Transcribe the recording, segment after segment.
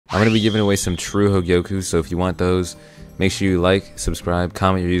I'm going to be giving away some true Hogyoku, so if you want those, make sure you like, subscribe,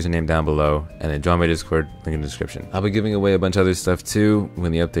 comment your username down below, and then join my Discord, link in the description. I'll be giving away a bunch of other stuff too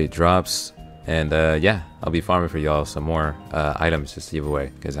when the update drops. And yeah, I'll be farming for y'all some more items just to give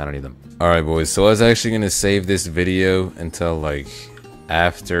away, because I don't need them. Alright boys, so I was actually going to save this video until like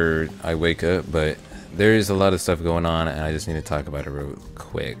after I wake up, but there is a lot of stuff going on and I just need to talk about it real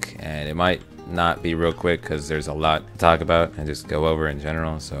quick. And it might not be real quick because there's a lot to talk about and just go over in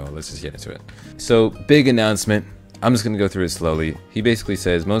general, so let's just get into it. So, big announcement. I'm just going to go through it slowly. He basically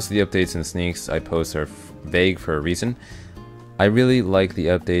says, most of the updates and sneaks I post are vague for a reason. I really like the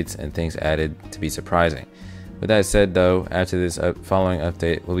updates and things added to be surprising. With that said though, after this following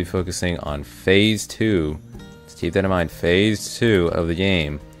update, we'll be focusing on Phase 2. Just keep that in mind, Phase 2 of the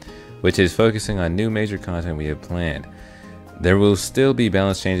game, which is focusing on new major content we have planned. There will still be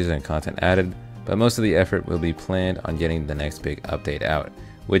balance changes and content added, but most of the effort will be planned on getting the next big update out,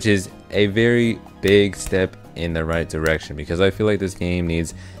 which is a very big step in the right direction, because I feel like this game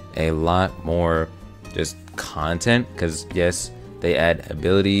needs a lot more just content, because yes, they add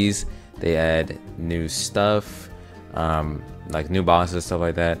abilities, they add new stuff, like new bosses, stuff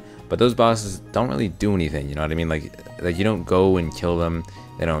like that, but those bosses don't really do anything, you know what I mean? Like you don't go and kill them,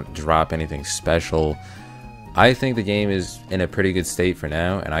 they don't drop anything special. I think the game is in a pretty good state for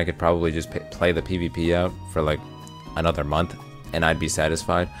now, and I could probably just play the PvP out for like another month and I'd be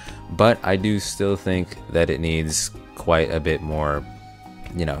satisfied. But I do still think that it needs quite a bit more,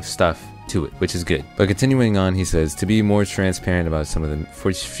 you know, stuff to it, which is good. But continuing on, he says, to be more transparent about some of the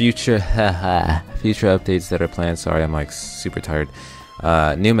future updates that are planned. Sorry, I'm like super tired.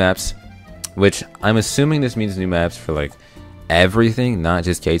 New maps, which I'm assuming this means new maps for like everything, not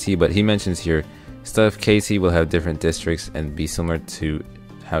just KT, but he mentions here stuff KT will have different districts and be similar to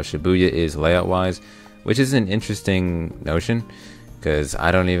how Shibuya is layout wise, which is an interesting notion, because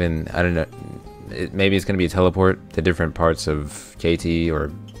I don't know, maybe it's going to be a teleport to different parts of KT,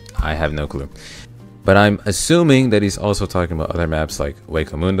 or I have no clue. But I'm assuming that he's also talking about other maps like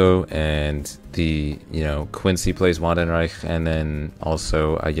Wakemundo and the, you know, Quincy Place, Wandenreich, and then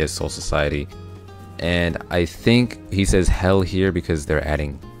also I guess Soul Society. And I think he says hell here because they're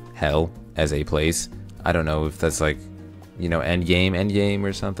adding hell as a place. I don't know if that's like, you know, end game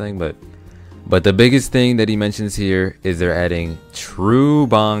or something, but the biggest thing that he mentions here is they're adding True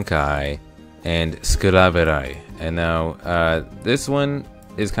Bankai and Skuraberai. And now this one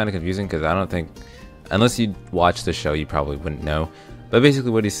is kind of confusing because I don't think, unless you watch the show, you probably wouldn't know. But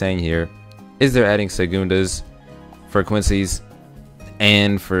basically what he's saying here is they're adding Segundas for Quincy's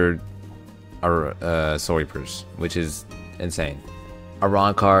and for our Soul Reapers, which is insane.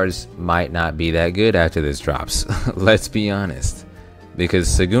 Aran cards might not be that good after this drops. Let's be honest, because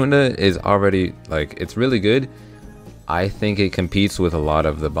Segunda is already, like, it's really good. I think it competes with a lot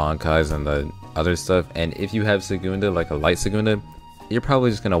of the Bankais and the other stuff, and if you have Segunda, like a light Segunda, you're probably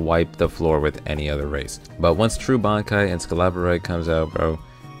just gonna wipe the floor with any other race. But once True Bankai and Skalabarai comes out, bro,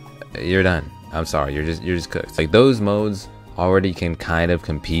 you're done. I'm sorry, you're just cooked. Like, those modes already can kind of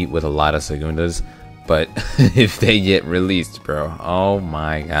compete with a lot of Segundas, but if they get released, bro, oh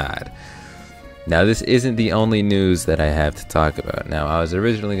my god. Now, this isn't the only news that I have to talk about. Now, I was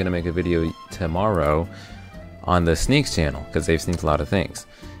originally going to make a video tomorrow on the Sneaks channel, because they've sneaked a lot of things.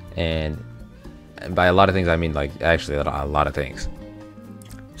 And by a lot of things, I mean, like, actually a lot of things.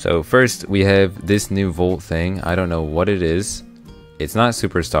 So first, we have this new Volt thing. I don't know what it is. It's not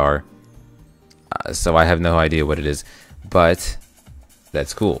Superstar, so I have no idea what it is, but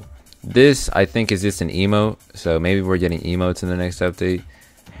that's cool. This, I think, is just an emote, so maybe we're getting emotes in the next update.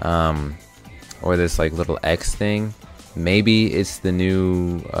 Or this like little X thing. Maybe it's the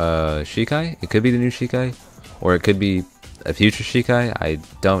new Shikai. It could be the new Shikai, or it could be a future Shikai. I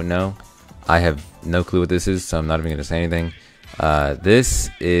don't know. I have no clue what this is, so I'm not even going to say anything. This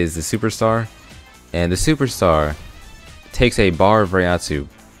is the Superstar, and the Superstar takes a bar of Reiatsu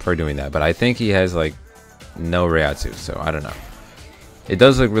for doing that, but I think he has like no Reiatsu, so I don't know. It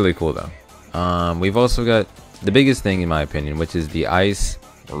does look really cool though. We've also got the biggest thing in my opinion, which is the Ice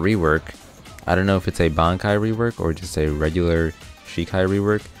rework. I don't know if it's a Bankai rework or just a regular Shikai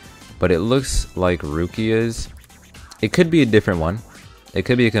rework, but it looks like Rukia's. It could be a different one. It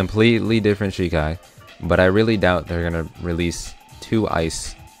could be a completely different Shikai, but I really doubt they're going to release two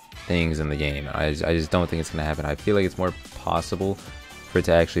Ice things in the game. I just don't think it's going to happen. I feel like it's more possible for it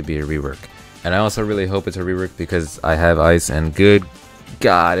to actually be a rework. And I also really hope it's a rework because I have Ice, and good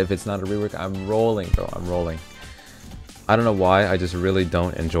God, if it's not a rework, I'm rolling, bro. I'm rolling. I don't know why, I just really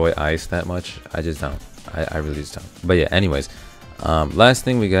don't enjoy Ice that much. I just don't. I really just don't. But yeah, anyways. Last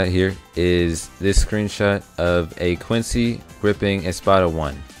thing we got here is this screenshot of a Quincy ripping Espada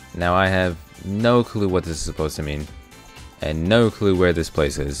 1. Now I have no clue what this is supposed to mean, and no clue where this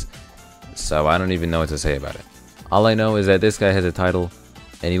place is, so I don't even know what to say about it. All I know is that this guy has a title,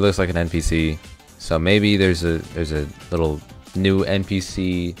 and he looks like an NPC, so maybe there's a little new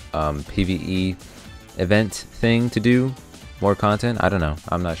NPC PvE event thing to do, more content. I don't know,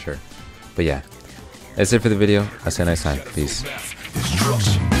 I'm not sure, but yeah, that's it for the video. I'll see you next time. Peace.